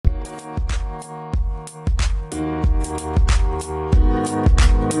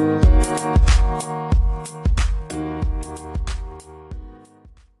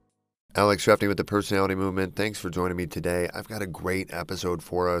Alex Trefney with the Personality Movement. Thanks for joining me today. I've got a great episode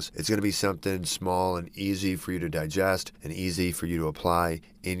for us. It's going to be something small and easy for you to digest and easy for you to apply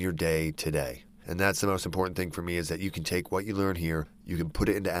in your day today. And that's the most important thing for me, is that you can take what you learn here, you can put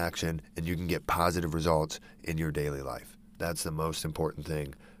it into action, and you can get positive results in your daily life. That's the most important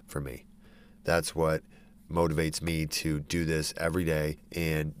thing for me. That's what motivates me to do this every day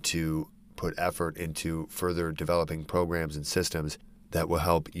and to put effort into further developing programs and systems that will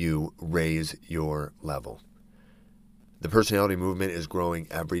help you raise your level. The personality movement is growing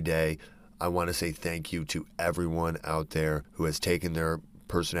every day. I want to say thank you to everyone out there who has taken their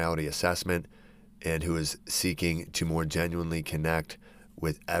personality assessment and who is seeking to more genuinely connect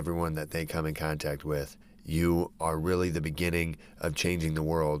with everyone that they come in contact with. You are really the beginning of changing the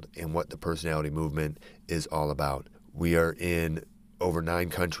world and what the personality movement is all about. We are in over 9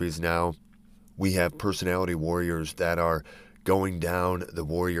 countries now. We have personality warriors that are going down the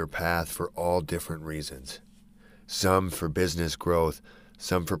warrior path for all different reasons. Some for business growth,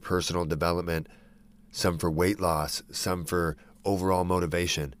 some for personal development, some for weight loss, some for overall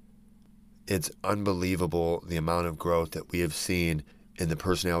motivation. It's unbelievable the amount of growth that we have seen in the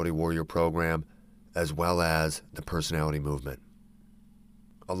Personality Warrior program, as well as the personality movement.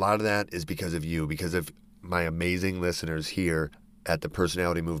 A lot of that is because of you, because of my amazing listeners here at the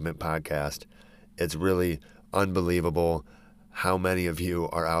Personality Movement podcast. It's really unbelievable how many of you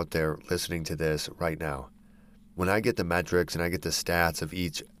are out there listening to this right now. When I get the metrics and I get the stats of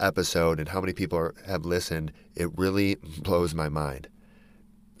each episode and how many people have listened, it really blows my mind.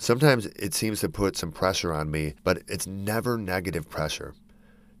 Sometimes it seems to put some pressure on me, but it's never negative pressure.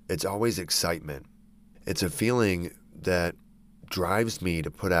 It's always excitement. It's a feeling that drives me to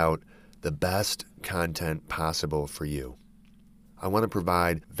put out the best content possible for you. I want to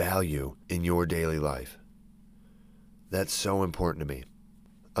provide value in your daily life. That's so important to me.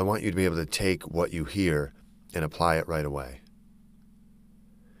 I want you to be able to take what you hear and apply it right away.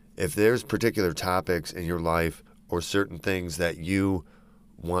 If there's particular topics in your life or certain things that you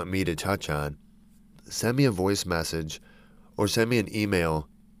want me to touch on, send me a voice message or send me an email.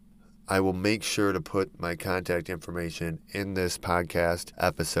 I will make sure to put my contact information in this podcast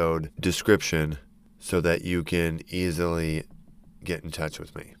episode description so that you can easily get in touch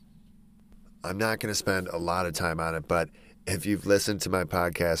with me. I'm not going to spend a lot of time on it, but if you've listened to my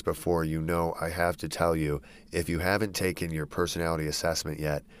podcast before, you know I have to tell you, if you haven't taken your personality assessment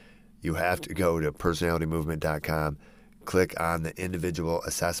yet, you have to go to personalitymovement.com, click on the individual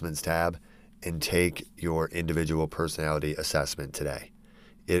assessments tab, and take your individual personality assessment today.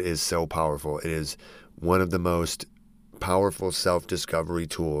 It is so powerful. It is one of the most powerful self-discovery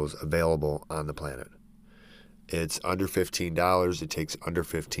tools available on the planet. It's under $15. It takes under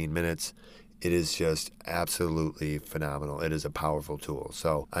 15 minutes. It is just absolutely phenomenal. It is a powerful tool.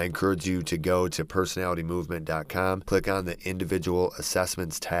 So I encourage you to go to personalitymovement.com, click on the individual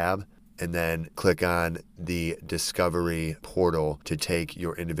assessments tab, and then click on the discovery portal to take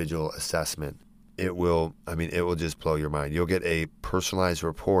your individual assessment. It will just blow your mind. You'll get a personalized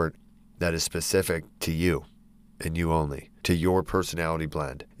report that is specific to you and you only, to your personality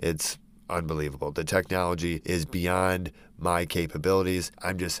blend. It's unbelievable. The technology is beyond my capabilities.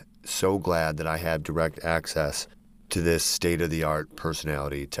 I'm just so glad that I have direct access to this state-of-the-art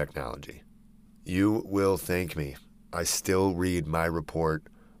personality technology. You will thank me. I still read my report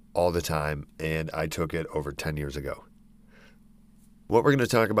all the time, and I took it over 10 years ago. What we're going to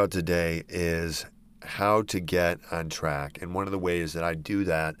talk about today is how to get on track. And one of the ways that I do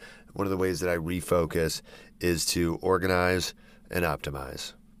that, one of the ways that I refocus, is to organize and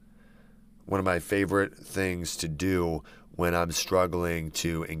optimize. One of my favorite things to do when I'm struggling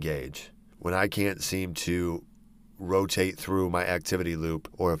to engage, when I can't seem to rotate through my activity loop,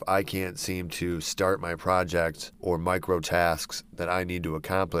 or if I can't seem to start my projects or micro tasks that I need to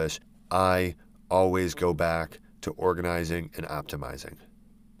accomplish, I always go back to organizing and optimizing.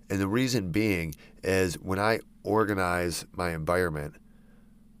 And the reason being is when I organize my environment,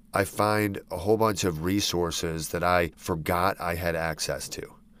 I find a whole bunch of resources that I forgot I had access to.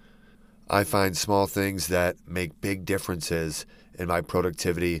 I find small things that make big differences in my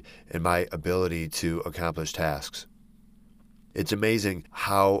productivity and my ability to accomplish tasks. It's amazing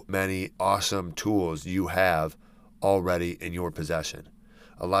how many awesome tools you have already in your possession.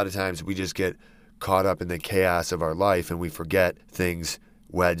 A lot of times we just get caught up in the chaos of our life and we forget things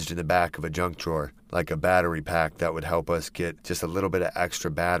wedged in the back of a junk drawer, like a battery pack that would help us get just a little bit of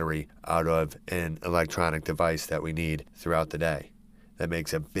extra battery out of an electronic device that we need throughout the day. That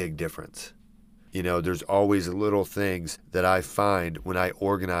makes a big difference. You know, there's always little things that I find when I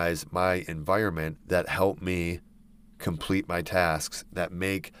organize my environment that help me complete my tasks, that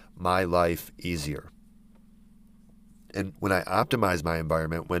make my life easier. And when I optimize my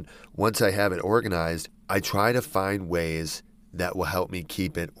environment, once I have it organized, I try to find ways that will help me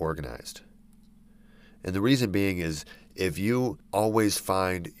keep it organized. And the reason being is, if you always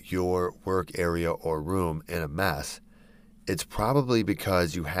find your work area or room in a mess, it's probably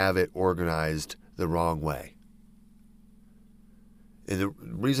because you have it organized the wrong way. And the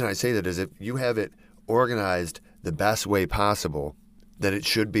reason I say that is, if you have it organized the best way possible, then it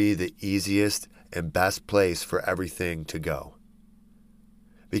should be the easiest and best place for everything to go.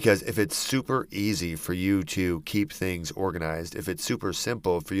 Because if it's super easy for you to keep things organized, if it's super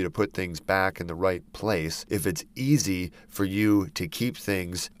simple for you to put things back in the right place, if it's easy for you to keep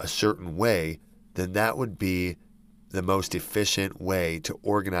things a certain way, then that would be the most efficient way to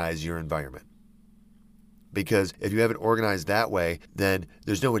organize your environment. Because if you have it organized that way, then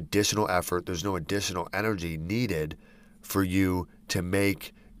there's no additional effort, there's no additional energy needed for you to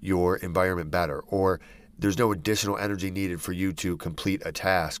make your environment better, or there's no additional energy needed for you to complete a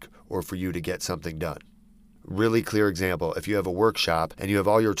task or for you to get something done. Really clear example, if you have a workshop and you have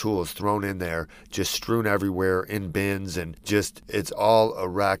all your tools thrown in there, just strewn everywhere in bins, and just it's all a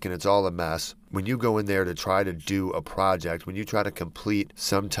wreck and it's all a mess. When you go in there to try to do a project, when you try to complete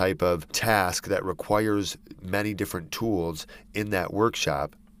some type of task that requires many different tools in that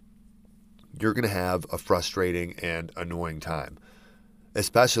workshop, you're going to have a frustrating and annoying time,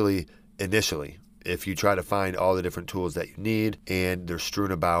 especially initially. If you try to find all the different tools that you need and they're strewn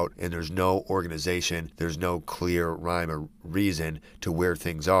about and there's no organization, there's no clear rhyme or reason to where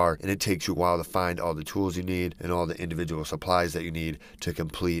things are, and it takes you a while to find all the tools you need and all the individual supplies that you need to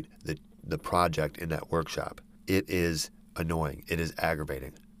complete the project in that workshop. It is annoying. It is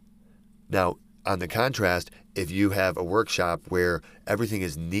aggravating. Now, on the contrast, if you have a workshop where everything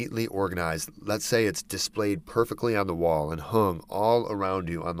is neatly organized, let's say it's displayed perfectly on the wall and hung all around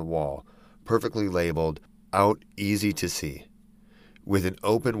you on the wall, perfectly labeled, out, easy to see, with an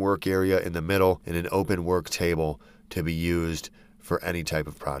open work area in the middle and an open work table to be used for any type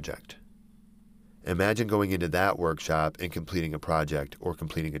of project. Imagine going into that workshop and completing a project or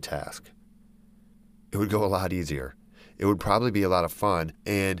completing a task. It would go a lot easier. It would probably be a lot of fun,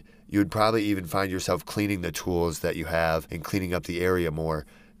 and you would probably even find yourself cleaning the tools that you have and cleaning up the area more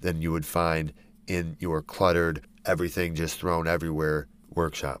than you would find in your cluttered, everything just thrown everywhere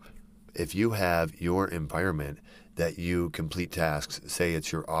workshop. If you have your environment that you complete tasks, say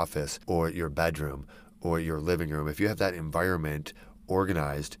it's your office or your bedroom or your living room, if you have that environment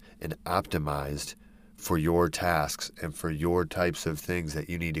organized and optimized for your tasks and for your types of things that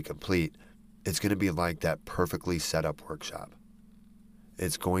you need to complete, it's going to be like that perfectly set up workshop.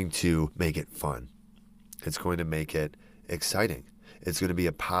 It's going to make it fun. It's going to make it exciting. It's going to be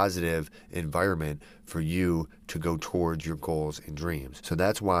a positive environment for you to go towards your goals and dreams. So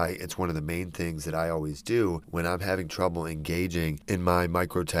that's why it's one of the main things that I always do when I'm having trouble engaging in my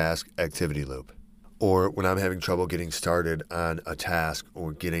microtask activity loop, or when I'm having trouble getting started on a task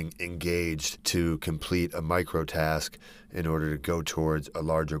or getting engaged to complete a micro task in order to go towards a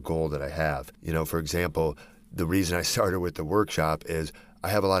larger goal that I have. For example, the reason I started with the workshop is I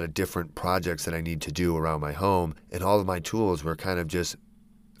have a lot of different projects that I need to do around my home, and all of my tools were kind of just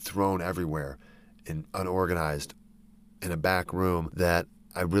thrown everywhere and unorganized in a back room that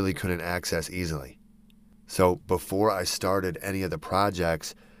I really couldn't access easily. So before I started any of the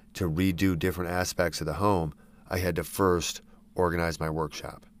projects to redo different aspects of the home, I had to first organize my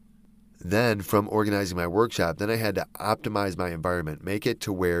workshop. Then from organizing my workshop, then I had to optimize my environment, make it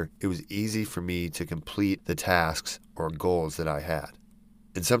to where it was easy for me to complete the tasks or goals that I had.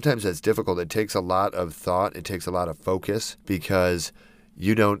 And sometimes that's difficult. It takes a lot of thought. It takes a lot of focus because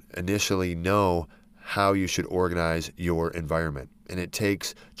you don't initially know how you should organize your environment. And it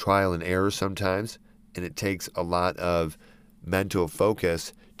takes trial and error sometimes, and it takes a lot of mental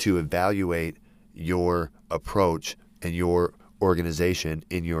focus to evaluate your approach and your organization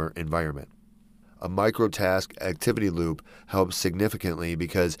in your environment. A microtask activity loop helps significantly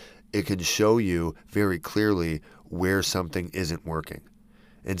because it can show you very clearly where something isn't working.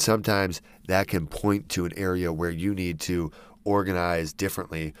 And sometimes that can point to an area where you need to organize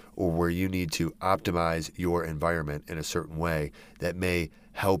differently or where you need to optimize your environment in a certain way that may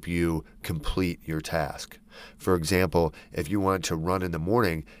help you complete your task. For example, if you want to run in the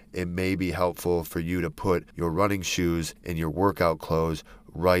morning, it may be helpful for you to put your running shoes and your workout clothes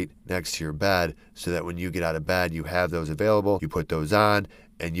right next to your bed so that when you get out of bed, you have those available, you put those on,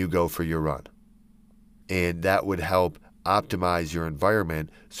 and you go for your run. And that would help optimize your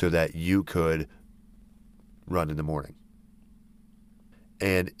environment so that you could run in the morning.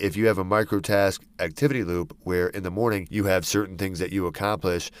 And if you have a microtask activity loop where in the morning you have certain things that you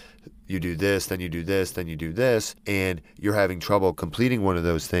accomplish, you do this, then you do this, then you do this, and you're having trouble completing one of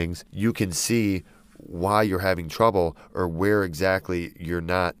those things, you can see why you're having trouble or where exactly you're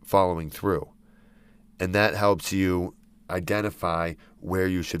not following through. And that helps you identify where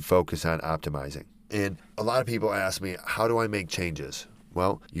you should focus on optimizing. And a lot of people ask me, how do I make changes?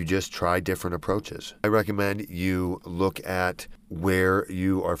 Well, you just try different approaches. I recommend you look at where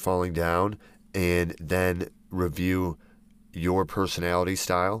you are falling down and then review your personality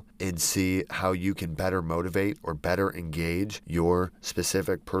style and see how you can better motivate or better engage your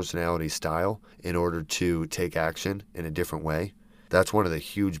specific personality style in order to take action in a different way. That's one of the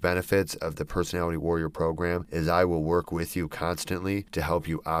huge benefits of the Personality Warrior program is I will work with you constantly to help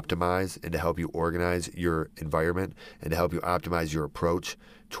you optimize and to help you organize your environment and to help you optimize your approach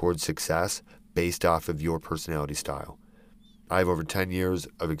towards success based off of your personality style. I have over 10 years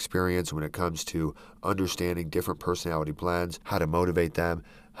of experience when it comes to understanding different personality blends, how to motivate them,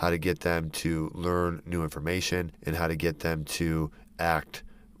 how to get them to learn new information, and how to get them to act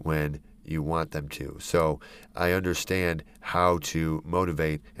when you want them to. So I understand how to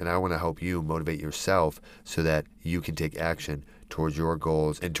motivate, and I want to help you motivate yourself so that you can take action towards your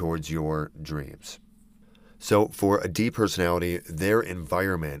goals and towards your dreams. So for a D personality, their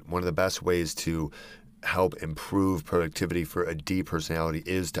environment, one of the best ways to help improve productivity for a D personality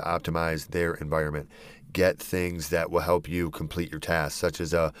is to optimize their environment. Get things that will help you complete your tasks, such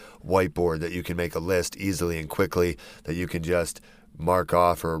as a whiteboard that you can make a list easily and quickly that you can just mark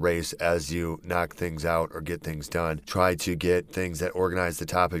off or erase as you knock things out or get things done. Try to get things that organize the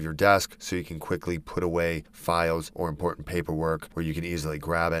top of your desk so you can quickly put away files or important paperwork where you can easily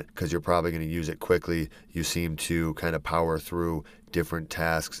grab it because you're probably going to use it quickly. You seem to kind of power through different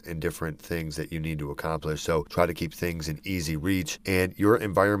tasks and different things that you need to accomplish. So try to keep things in easy reach. And your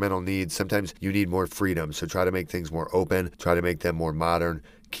environmental needs, sometimes you need more freedom. So try to make things more open, try to make them more modern.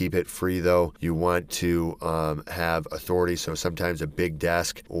 Keep it free though. You want to have authority. So sometimes a big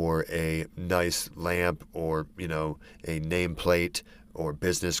desk or a nice lamp or, a nameplate or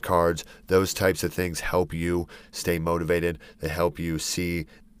business cards, those types of things help you stay motivated. They help you see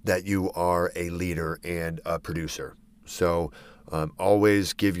that you are a leader and a producer. So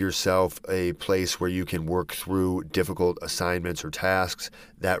always give yourself a place where you can work through difficult assignments or tasks.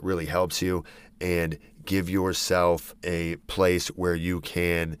 That really helps you. And give yourself a place where you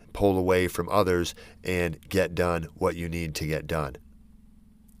can pull away from others and get done what you need to get done.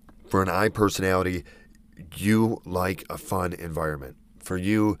 For an I personality, you like a fun environment. For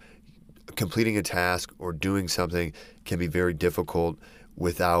you, completing a task or doing something can be very difficult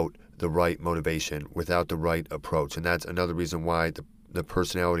without the right motivation, without the right approach. And that's another reason why the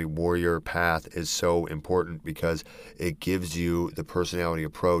personality warrior path is so important, because it gives you the personality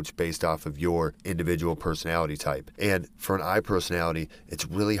approach based off of your individual personality type. And for an I personality, it's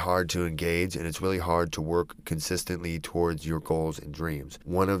really hard to engage and it's really hard to work consistently towards your goals and dreams.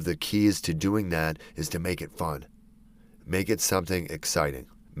 One of the keys to doing that is to make it fun. Make it something exciting.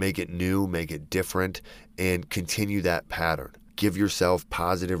 Make it new, make it different, and continue that pattern. Give yourself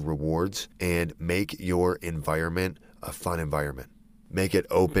positive rewards and make your environment a fun environment. Make it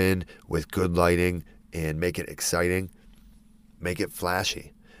open with good lighting and make it exciting. Make it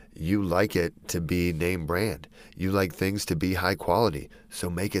flashy. You like it to be name brand. You like things to be high quality. So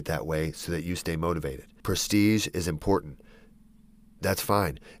make it that way so that you stay motivated. Prestige is important. That's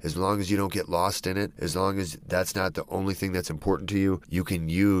fine. As long as you don't get lost in it, as long as that's not the only thing that's important to you, you can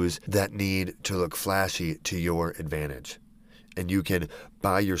use that need to look flashy to your advantage. And you can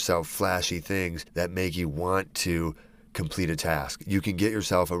buy yourself flashy things that make you want to complete a task. You can get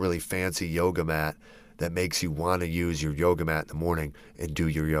yourself a really fancy yoga mat that makes you want to use your yoga mat in the morning and do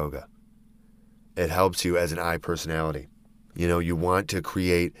your yoga. It helps you as an I personality. You want to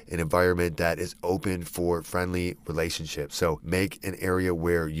create an environment that is open for friendly relationships. So make an area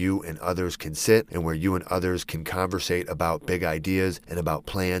where you and others can sit and where you and others can conversate about big ideas and about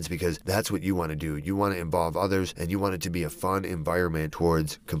plans, because that's what you want to do. You want to involve others and you want it to be a fun environment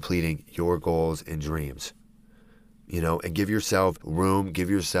towards completing your goals and dreams. And give yourself room, give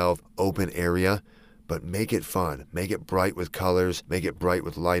yourself open area, but make it fun. Make it bright with colors, make it bright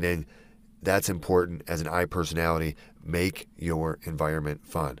with lighting. That's important as an I personality. Make your environment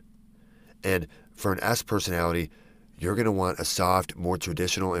fun. And for an S personality, you're going to want a soft, more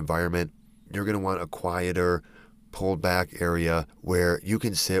traditional environment. You're going to want a quieter, pulled back area where you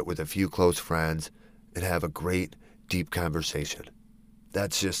can sit with a few close friends and have a great, deep conversation.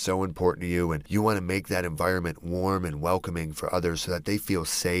 That's just so important to you, and you want to make that environment warm and welcoming for others so that they feel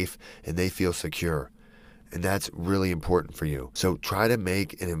safe and they feel secure. And that's really important for you. So try to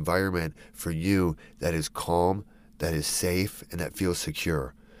make an environment for you that is calm, that is safe, and that feels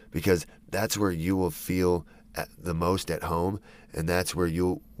secure, because that's where you will feel the most at home, and that's where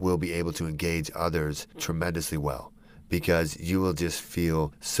you will be able to engage others tremendously well, because you will just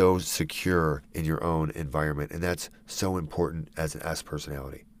feel so secure in your own environment. And that's so important as an S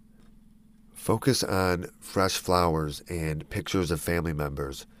personality. Focus on fresh flowers and pictures of family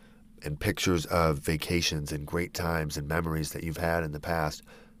members and pictures of vacations and great times and memories that you've had in the past.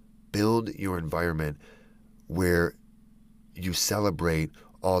 Build your environment where you celebrate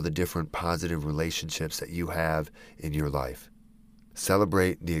all the different positive relationships that you have in your life.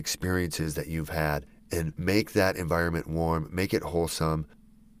 Celebrate the experiences that you've had and make that environment warm, make it wholesome.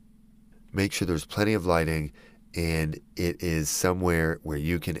 Make sure there's plenty of lighting and it is somewhere where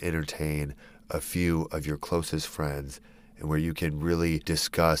you can entertain a few of your closest friends and where you can really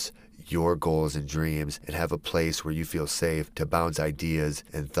discuss your goals and dreams and have a place where you feel safe to bounce ideas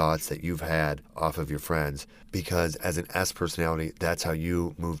and thoughts that you've had off of your friends. Because as an S personality, that's how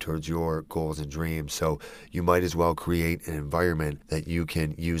you move towards your goals and dreams. So you might as well create an environment that you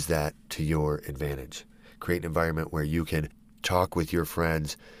can use that to your advantage. Create an environment where you can talk with your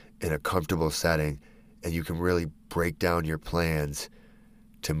friends in a comfortable setting and you can really break down your plans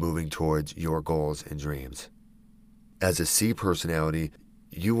to moving towards your goals and dreams. As a C personality,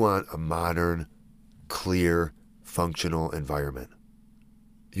 you want a modern, clear, functional environment.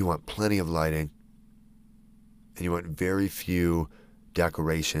 You want plenty of lighting, and you want very few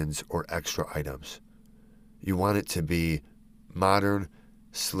decorations or extra items. You want it to be modern,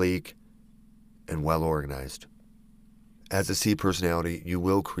 sleek, and well organized. As a C personality, you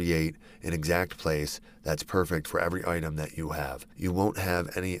will create an exact place that's perfect for every item that you have. You won't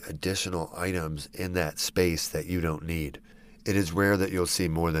have any additional items in that space that you don't need. It is rare that you'll see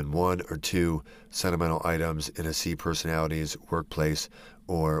more than one or two sentimental items in a C personality's workplace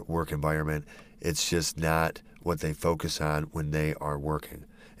or work environment. It's just not what they focus on when they are working.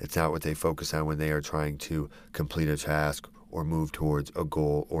 It's not what they focus on when they are trying to complete a task or move towards a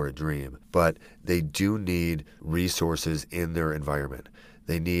goal or a dream. But they do need resources in their environment.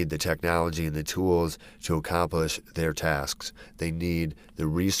 They need the technology and the tools to accomplish their tasks. They need the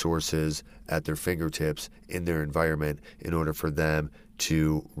resources at their fingertips in their environment in order for them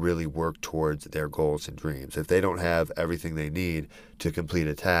to really work towards their goals and dreams. If they don't have everything they need to complete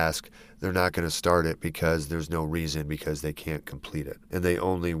a task, they're not going to start it because there's no reason, because they can't complete it. And they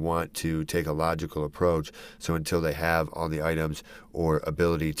only want to take a logical approach. So until they have all the items or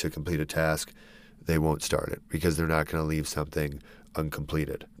ability to complete a task, they won't start it because they're not going to leave something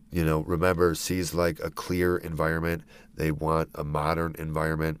uncompleted. Remember, C's like a clear environment. They want a modern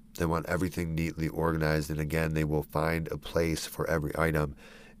environment. They want everything neatly organized. And again, they will find a place for every item,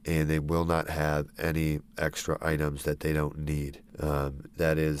 and they will not have any extra items that they don't need.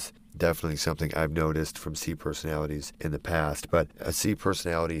 That is definitely something I've noticed from C personalities in the past. But a C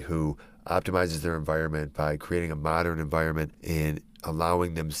personality who optimizes their environment by creating a modern environment and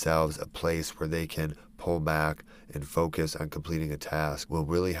allowing themselves a place where they can pull back and focus on completing a task will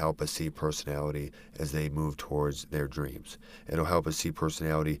really help a C personality as they move towards their dreams. It'll help a C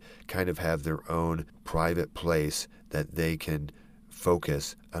personality kind of have their own private place that they can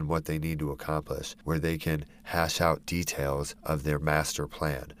focus on what they need to accomplish, where they can hash out details of their master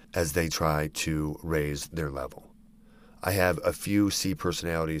plan as they try to raise their level. I have a few C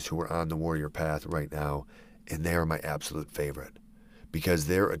personalities who are on the warrior path right now, and they are my absolute favorite, because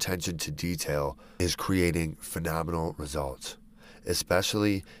their attention to detail is creating phenomenal results,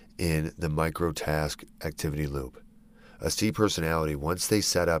 especially in the microtask activity loop. A C personality, once they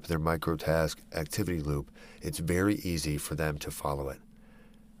set up their microtask activity loop, it's very easy for them to follow it.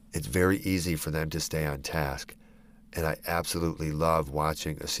 It's very easy for them to stay on task. And I absolutely love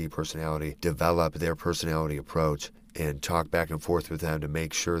watching a C personality develop their personality approach and talk back and forth with them to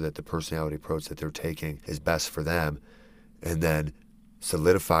make sure that the personality approach that they're taking is best for them, and then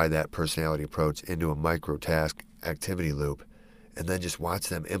solidify that personality approach into a microtask activity loop, and then just watch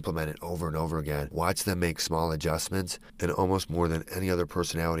them implement it over and over again. Watch them make small adjustments, and almost more than any other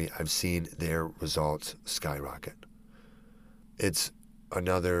personality, I've seen their results skyrocket. It's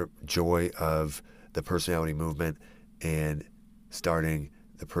another joy of the personality movement and starting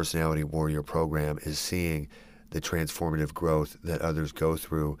the Personality Warrior program is seeing the transformative growth that others go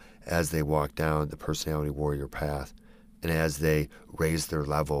through as they walk down the Personality Warrior path and as they raise their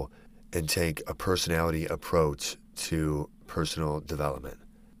level and take a personality approach to personal development.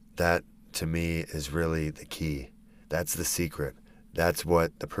 That, to me, is really the key. That's the secret. That's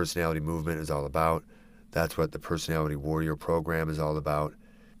what the personality movement is all about. That's what the Personality Warrior program is all about.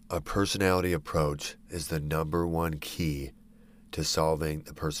 A personality approach is the number one key to solving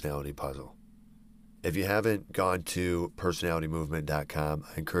the personality puzzle. If you haven't gone to personalitymovement.com,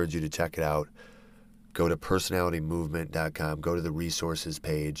 I encourage you to check it out. Go to personalitymovement.com, go to the resources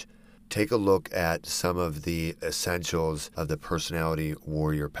page. Take a look at some of the essentials of the personality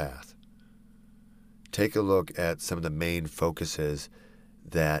warrior path. Take a look at some of the main focuses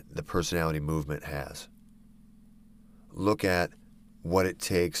that the personality movement has. Look at what it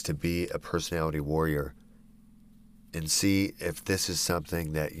takes to be a personality warrior and see if this is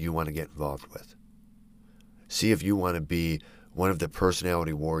something that you want to get involved with. See if you want to be one of the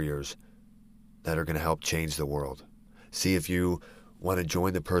personality warriors that are going to help change the world. See if you want to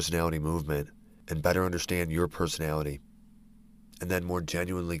join the personality movement and better understand your personality, and then more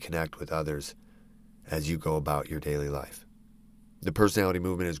genuinely connect with others as you go about your daily life. The personality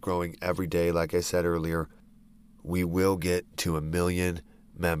movement is growing every day. Like I said earlier, we will get to 1 million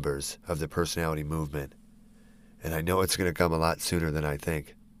members of the personality movement. And I know it's going to come a lot sooner than I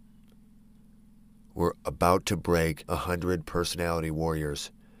think. We're about to break 100 personality warriors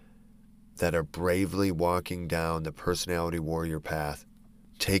that are bravely walking down the personality warrior path,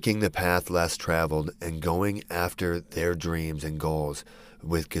 taking the path less traveled and going after their dreams and goals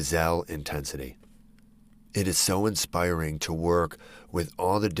with gazelle intensity. It is so inspiring to work with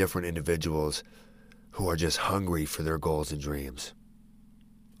all the different individuals who are just hungry for their goals and dreams.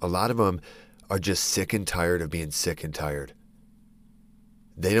 A lot of them are just sick and tired of being sick and tired.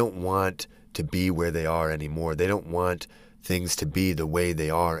 They don't want to be where they are anymore. They don't want things to be the way they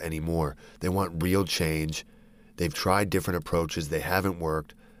are anymore. They want real change. They've tried different approaches. They haven't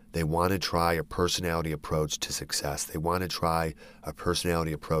worked. They want to try a personality approach to success. They want to try a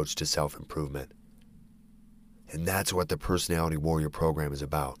personality approach to self-improvement. And that's what the Personality Warrior program is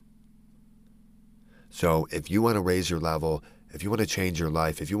about. So if you want to raise your level, if you want to change your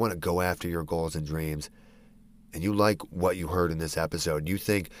life, if you want to go after your goals and dreams, and you like what you heard in this episode, you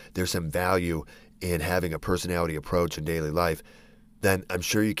think there's some value in having a personality approach in daily life, then I'm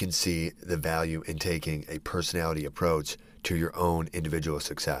sure you can see the value in taking a personality approach to your own individual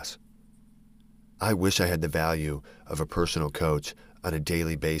success. I wish I had the value of a personal coach on a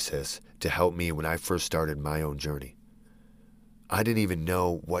daily basis to help me when I first started my own journey. I didn't even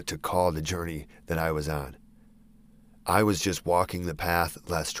know what to call the journey that I was on. I was just walking the path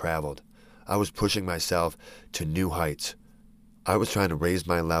less traveled. I was pushing myself to new heights. I was trying to raise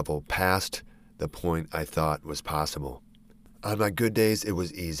my level past the point I thought was possible. On my good days, it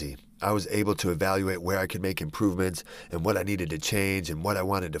was easy. I was able to evaluate where I could make improvements and what I needed to change and what I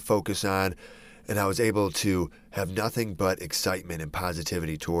wanted to focus on. And I was able to have nothing but excitement and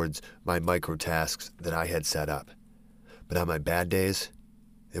positivity towards my micro tasks that I had set up. But on my bad days,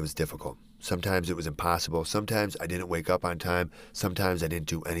 it was difficult. Sometimes it was impossible. Sometimes I didn't wake up on time. Sometimes I didn't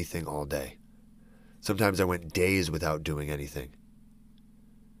do anything all day. Sometimes I went days without doing anything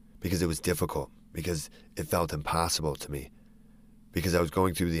because it was difficult, because it felt impossible to me, because I was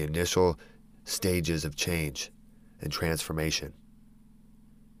going through the initial stages of change and transformation.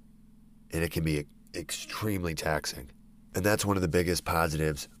 And it can be extremely taxing. And that's one of the biggest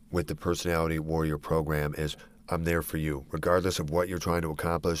positives with the Personality Warrior program is I'm there for you. Regardless of what you're trying to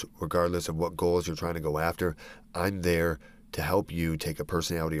accomplish, regardless of what goals you're trying to go after, I'm there to help you take a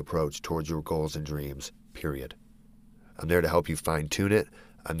personality approach towards your goals and dreams, period. I'm there to help you fine-tune it.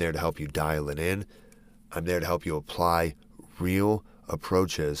 I'm there to help you dial it in. I'm there to help you apply real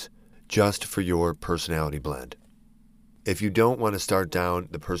approaches just for your personality blend. If you don't want to start down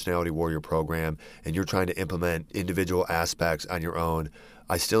the Personality Warrior program and you're trying to implement individual aspects on your own,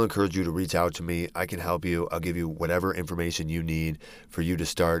 I still encourage you to reach out to me. I can help you. I'll give you whatever information you need for you to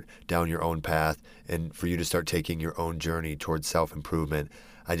start down your own path and for you to start taking your own journey towards self-improvement.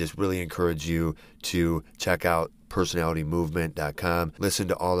 I just really encourage you to check out personalitymovement.com. Listen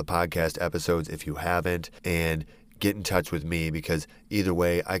to all the podcast episodes if you haven't, and get in touch with me, because either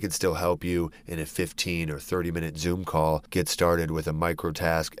way, I can still help you in a 15 or 30-minute Zoom call, get started with a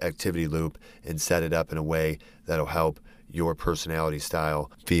micro-task activity loop, and set it up in a way that'll help your personality style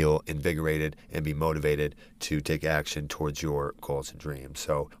feel invigorated and be motivated to take action towards your goals and dreams.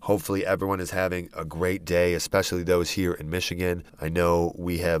 So hopefully everyone is having a great day, especially those here in Michigan. I know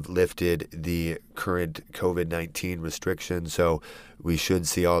we have lifted the current COVID-19 restrictions, so we should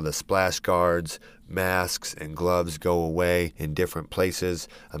see all the splash guards, masks, and gloves go away in different places.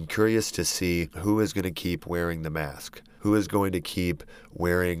 I'm curious to see who is going to keep wearing the mask, who is going to keep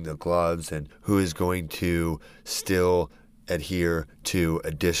wearing the gloves, and who is going to still adhere to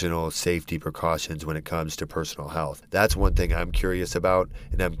additional safety precautions when it comes to personal health. That's one thing I'm curious about,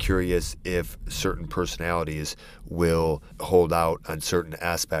 and I'm curious if certain personalities will hold out on certain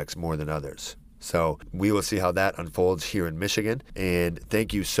aspects more than others. So we will see how that unfolds here in Michigan. And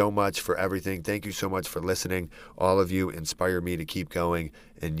thank you so much for everything. Thank you so much for listening. All of you inspire me to keep going,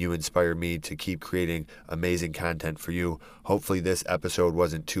 and you inspire me to keep creating amazing content for you. Hopefully this episode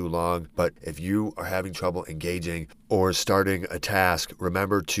wasn't too long, but if you are having trouble engaging or starting a task,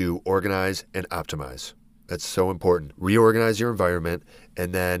 remember to organize and optimize. That's so important. Reorganize your environment,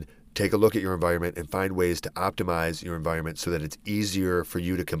 and then take a look at your environment and find ways to optimize your environment so that it's easier for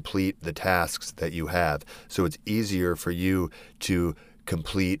you to complete the tasks that you have. So it's easier for you to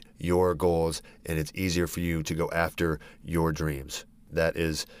complete your goals, and it's easier for you to go after your dreams. That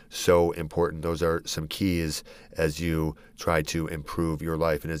is so important. Those are some keys as you try to improve your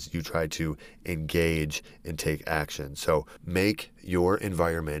life and as you try to engage and take action. So make your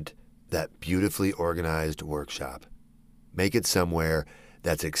environment that beautifully organized workshop. Make it somewhere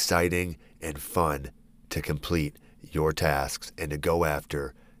that's exciting and fun to complete your tasks and to go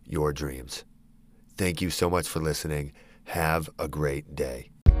after your dreams. Thank you so much for listening. Have a great day.